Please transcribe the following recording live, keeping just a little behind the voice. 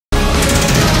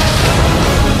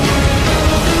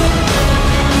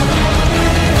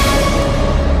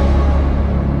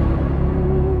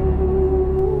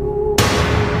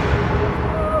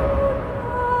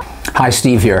Hi,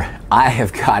 Steve here. I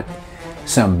have got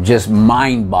some just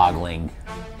mind-boggling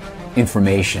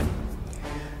information.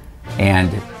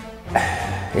 And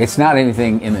it's not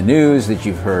anything in the news that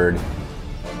you've heard,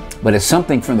 but it's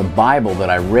something from the Bible that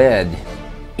I read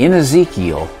in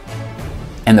Ezekiel,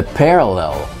 and the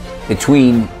parallel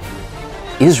between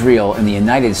Israel and the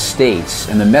United States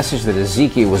and the message that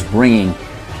Ezekiel was bringing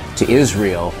to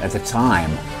Israel at the time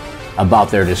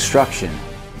about their destruction,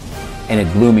 and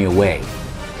it blew me away.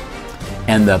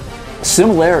 And the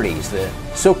similarities, the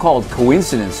so-called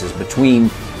coincidences between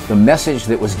the message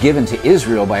that was given to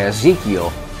Israel by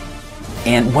Ezekiel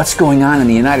and what's going on in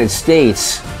the United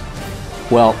States,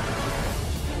 well,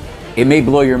 it may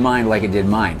blow your mind like it did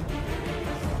mine.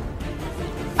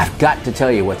 I've got to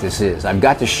tell you what this is. I've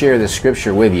got to share this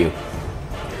scripture with you.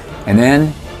 And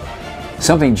then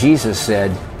something Jesus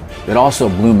said that also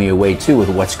blew me away too with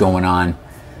what's going on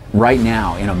right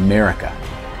now in America.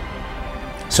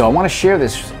 So I want to share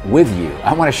this with you.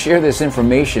 I want to share this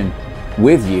information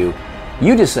with you.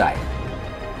 You decide.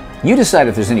 You decide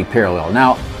if there's any parallel.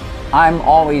 Now, I'm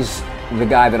always the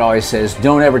guy that always says,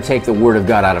 don't ever take the Word of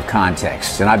God out of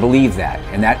context. And I believe that.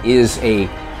 And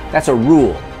that's a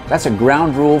rule. That's a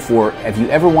ground rule for if you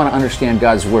ever want to understand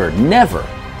God's Word. Never,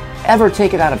 ever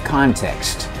take it out of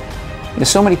context. You know,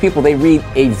 so many people, they read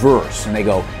a verse and they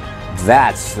go,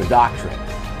 that's the doctrine.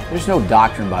 There's no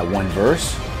doctrine by one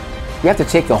verse. You have to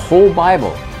take the whole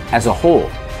Bible as a whole.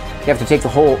 You have to take the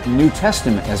whole New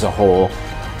Testament as a whole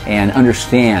and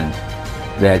understand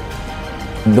that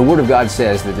the Word of God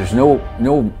says that there's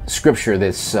no scripture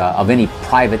that's of any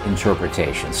private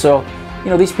interpretation. So,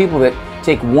 you know, these people that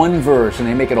take one verse and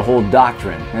they make it a whole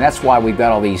doctrine, and that's why we've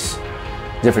got all these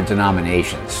different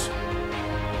denominations.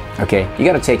 Okay, you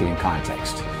got to take it in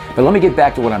context. But let me get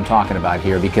back to what I'm talking about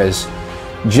here, because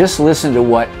just listen to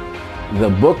what the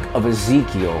book of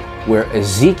Ezekiel, where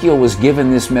Ezekiel was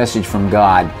given this message from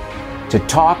God to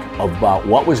talk about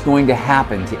what was going to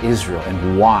happen to Israel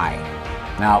and why.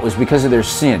 Now, it was because of their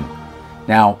sin.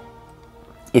 Now,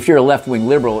 if you're a left-wing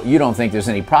liberal, you don't think there's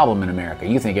any problem in America.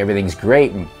 You think everything's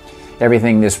great and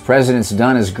everything this president's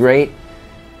done is great,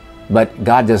 but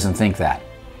God doesn't think that.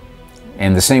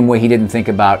 And the same way He didn't think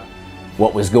about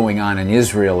what was going on in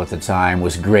Israel at the time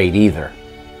was great either.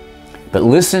 But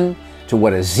listen to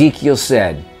what Ezekiel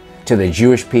said to the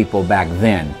Jewish people back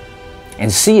then, and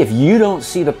see if you don't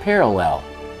see the parallel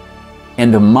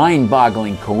and the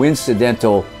mind-boggling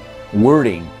coincidental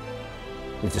wording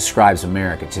that describes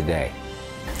America today.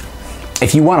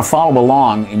 If you want to follow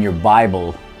along in your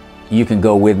Bible, you can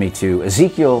go with me to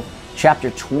Ezekiel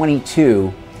chapter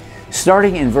 22,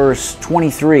 starting in verse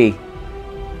 23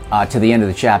 to the end of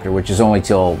the chapter, which is only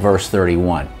till verse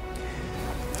 31.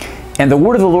 And the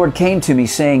word of the Lord came to me,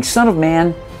 saying, Son of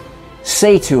man,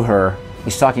 say to her,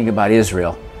 he's talking about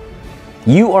Israel,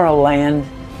 you are a land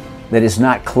that is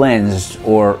not cleansed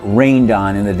or rained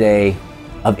on in the day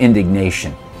of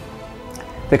indignation.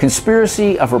 The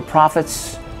conspiracy of her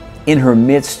prophets in her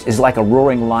midst is like a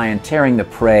roaring lion tearing the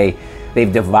prey.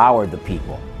 They've devoured the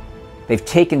people. They've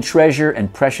taken treasure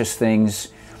and precious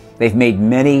things. They've made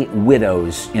many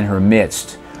widows in her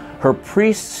midst. Her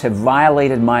priests have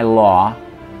violated my law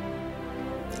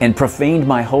and profaned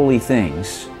my holy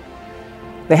things.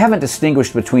 They haven't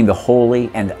distinguished between the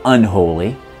holy and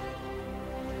unholy,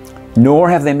 nor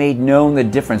have they made known the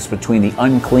difference between the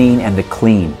unclean and the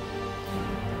clean.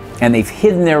 And they've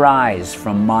hidden their eyes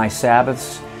from my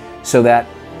Sabbaths, so that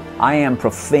I am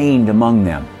profaned among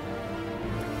them.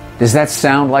 Does that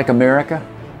sound like America?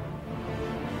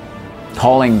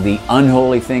 Calling the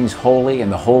unholy things holy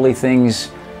and the holy things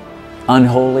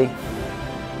unholy?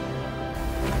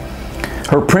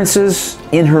 Her princes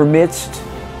in her midst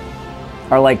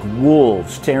are like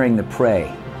wolves tearing the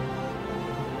prey,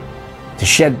 to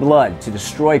shed blood, to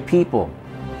destroy people,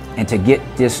 and to get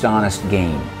dishonest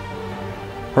gain.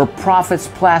 Her prophets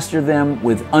plaster them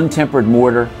with untempered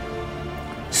mortar,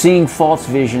 seeing false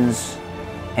visions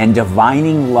and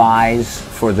divining lies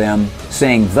for them,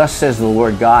 saying, Thus says the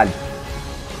Lord God,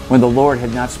 when the Lord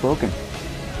had not spoken.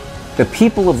 The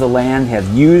people of the land have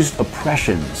used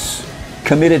oppressions,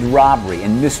 committed robbery,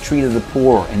 and mistreated the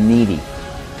poor and needy,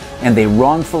 and they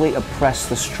wrongfully oppress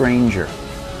the stranger.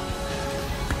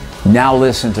 Now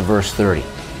listen to verse 30.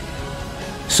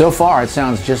 So far, it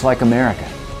sounds just like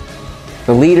America.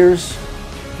 The leaders,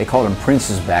 they called them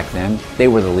princes back then. They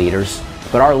were the leaders.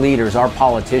 But our leaders, our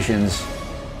politicians,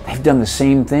 they've done the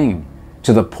same thing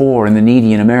to the poor and the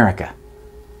needy in America.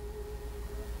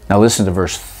 Now listen to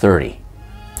verse 30.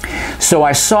 So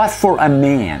I sought for a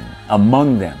man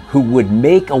among them who would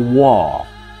make a wall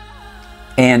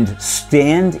and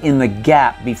stand in the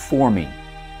gap before me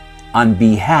on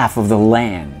behalf of the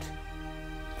land,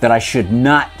 that I should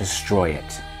not destroy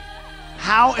it.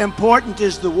 How important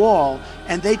is the wall?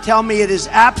 And they tell me it is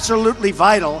absolutely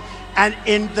vital. And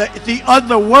in the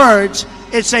other words,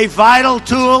 it's a vital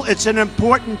tool. It's an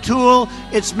important tool.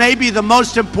 It's maybe the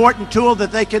most important tool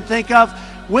that they can think of.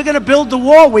 We're going to build the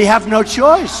wall. We have no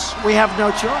choice. We have no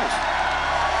choice.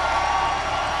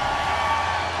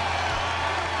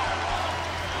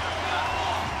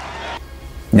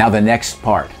 Now the next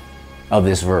part of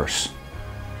this verse.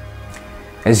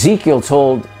 Ezekiel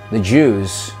told the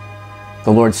Jews,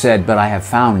 the Lord said, "But I have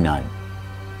found none.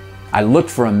 I looked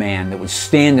for a man that would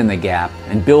stand in the gap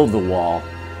and build the wall,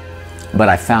 but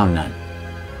I found none."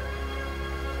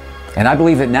 And I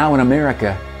believe that now in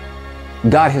America,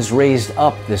 God has raised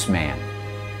up this man.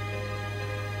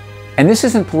 And this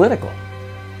isn't political.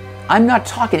 I'm not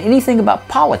talking anything about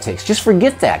politics. Just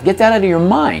forget that. Get that out of your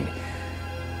mind.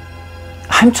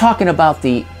 I'm talking about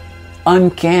the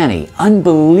uncanny,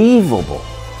 unbelievable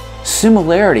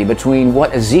similarity between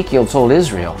what Ezekiel told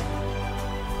Israel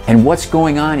and what's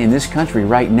going on in this country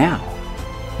right now.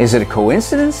 Is it a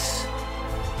coincidence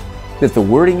that the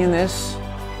wording in this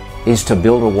is to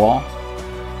build a wall?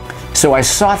 So I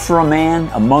sought for a man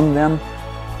among them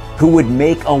who would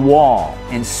make a wall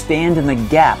and stand in the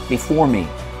gap before me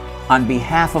on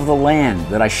behalf of the land,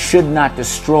 that I should not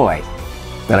destroy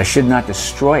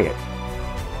it.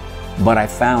 But I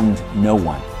found no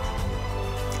one.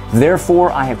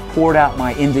 Therefore I have poured out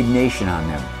my indignation on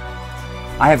them.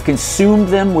 I have consumed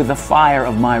them with the fire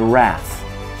of my wrath,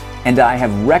 and I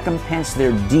have recompensed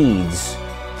their deeds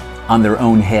on their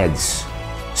own heads,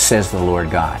 says the Lord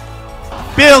God.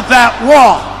 Build that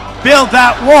wall. Build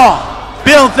that wall.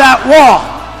 Build that wall.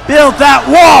 Build that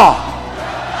wall.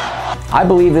 I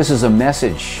believe this is a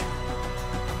message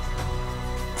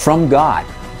from God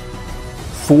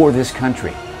for this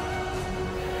country.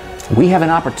 We have an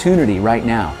opportunity right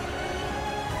now.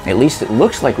 At least it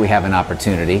looks like we have an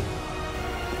opportunity.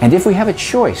 And if we have a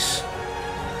choice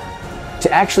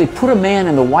to actually put a man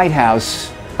in the White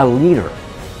House, a leader,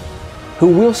 who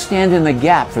will stand in the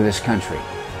gap for this country,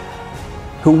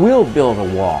 who will build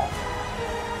a wall.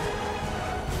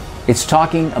 It's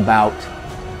talking about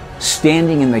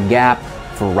standing in the gap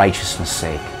for righteousness'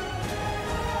 sake,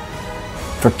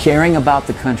 for caring about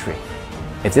the country.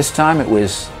 At this time it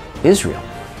was Israel.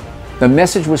 The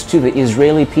message was to the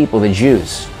Israeli people, the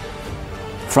Jews,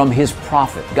 from his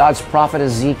prophet, God's prophet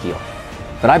Ezekiel.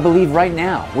 But I believe right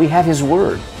now we have his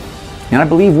word. And I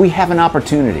believe we have an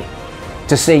opportunity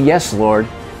to say, yes, Lord,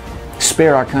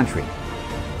 spare our country.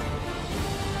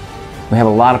 We have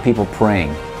a lot of people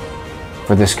praying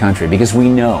for this country because we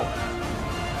know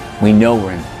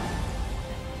we're in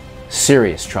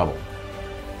serious trouble.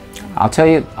 I'll tell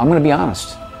you, I'm going to be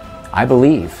honest. I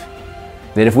believe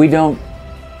that if we don't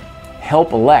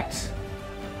help elect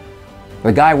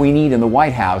the guy we need in the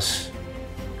White House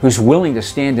who's willing to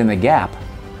stand in the gap,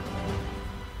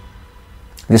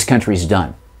 this country's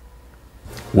done.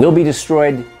 We'll be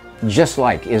destroyed just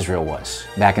like Israel was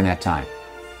back in that time.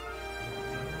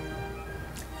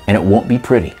 And it won't be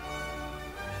pretty.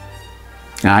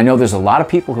 Now, I know there's a lot of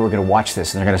people who are going to watch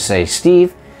this and they're going to say,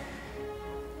 Steve,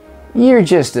 you're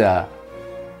just a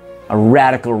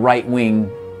radical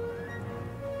right-wing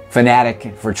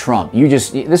fanatic for Trump.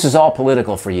 This is all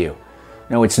political for you.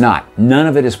 No, it's not. None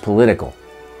of it is political.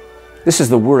 This is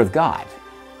the Word of God.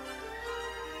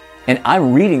 And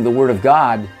I'm reading the Word of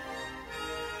God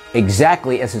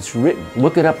exactly as it's written.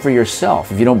 Look it up for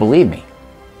yourself if you don't believe me.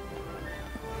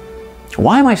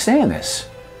 Why am I saying this?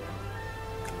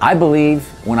 I believe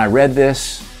when I read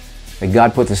this that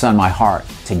God put this on my heart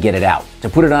to get it out, to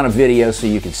put it on a video so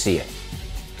you can see it.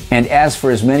 And as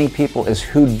for as many people as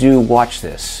who do watch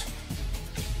this,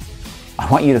 I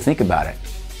want you to think about it.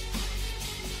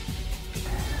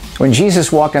 When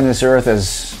Jesus walked on this earth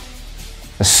as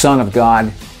the Son of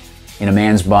God in a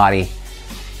man's body,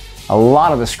 a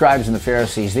lot of the scribes and the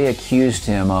Pharisees, they accused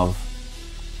him of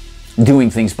doing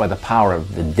things by the power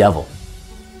of the devil,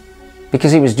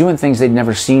 because he was doing things they'd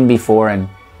never seen before, and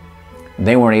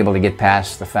they weren't able to get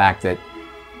past the fact that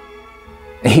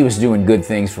he was doing good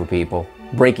things for people,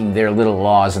 breaking their little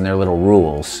laws and their little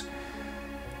rules.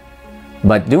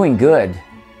 But doing good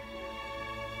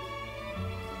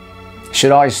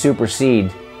should always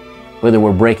supersede whether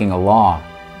we're breaking a law,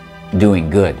 doing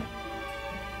good.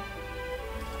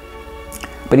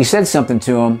 But he said something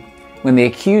to them when they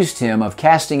accused him of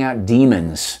casting out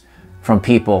demons from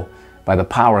people by the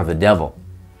power of the devil.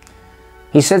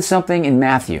 He said something in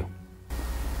Matthew.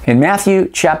 In Matthew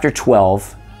chapter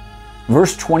 12,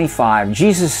 verse 25,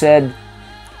 Jesus said,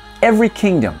 every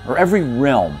kingdom or every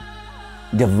realm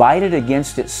divided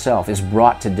against itself is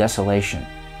brought to desolation,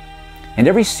 and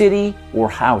every city or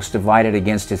house divided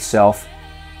against itself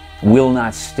will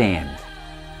not stand.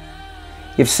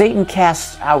 If Satan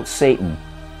casts out Satan,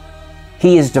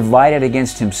 he is divided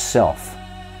against himself.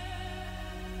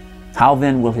 How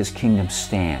then will his kingdom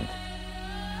stand?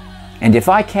 And if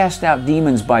I cast out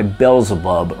demons by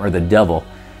Beelzebub, or the devil,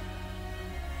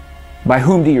 by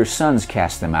whom do your sons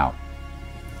cast them out?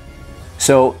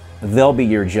 So they'll be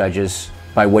your judges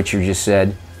by what you just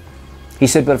said. He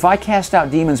said, but if I cast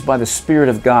out demons by the Spirit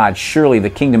of God, surely the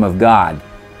kingdom of God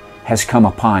has come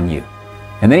upon you.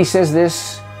 And then he says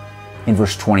this in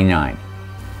verse 29.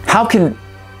 How can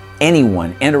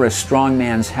anyone enter a strong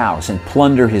man's house and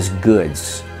plunder his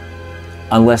goods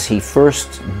unless he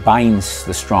first binds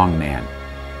the strong man,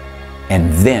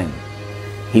 and then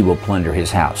he will plunder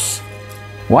his house?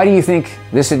 Why do you think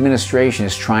this administration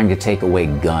is trying to take away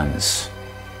guns?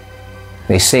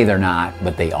 They say they're not,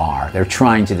 but they are. They're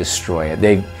trying to destroy it.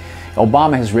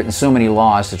 Obama has written so many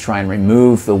laws to try and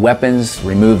remove the weapons,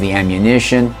 remove the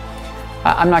ammunition.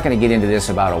 I'm not going to get into this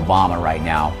about Obama right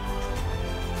now,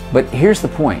 but here's the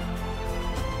point.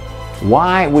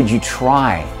 Why would you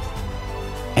try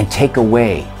and take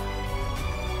away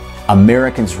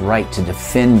Americans' right to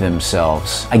defend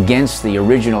themselves against the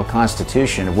original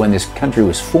Constitution of when this country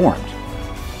was formed?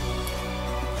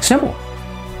 Simple.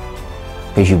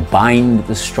 Because you bind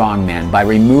the strong man by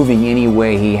removing any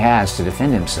way he has to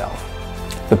defend himself.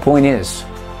 The point is,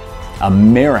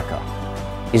 America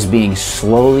is being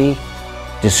slowly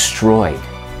destroyed.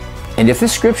 And if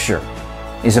this scripture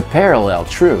is a parallel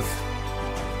truth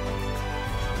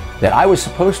that I was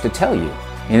supposed to tell you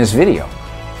in this video,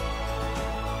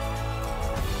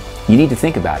 you need to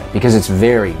think about it, because it's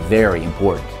very, very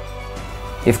important.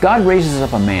 If God raises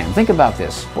up a man, think about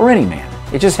this, or any man,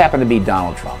 it just happened to be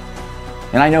Donald Trump.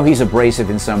 And I know he's abrasive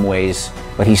in some ways,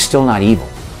 but he's still not evil.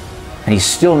 And he's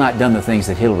still not done the things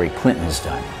that Hillary Clinton has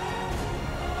done.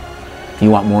 If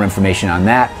you want more information on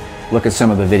that, look at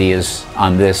some of the videos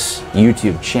on this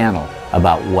YouTube channel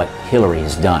about what Hillary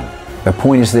has done. The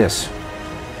point is this: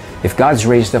 if God's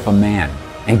raised up a man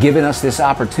and given us this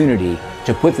opportunity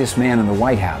to put this man in the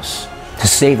White House, to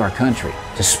save our country,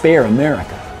 to spare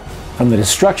America from the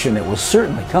destruction that will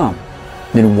certainly come,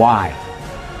 then why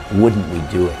wouldn't we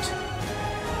do it?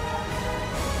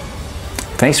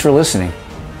 Thanks for listening.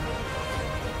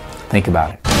 Think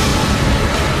about it.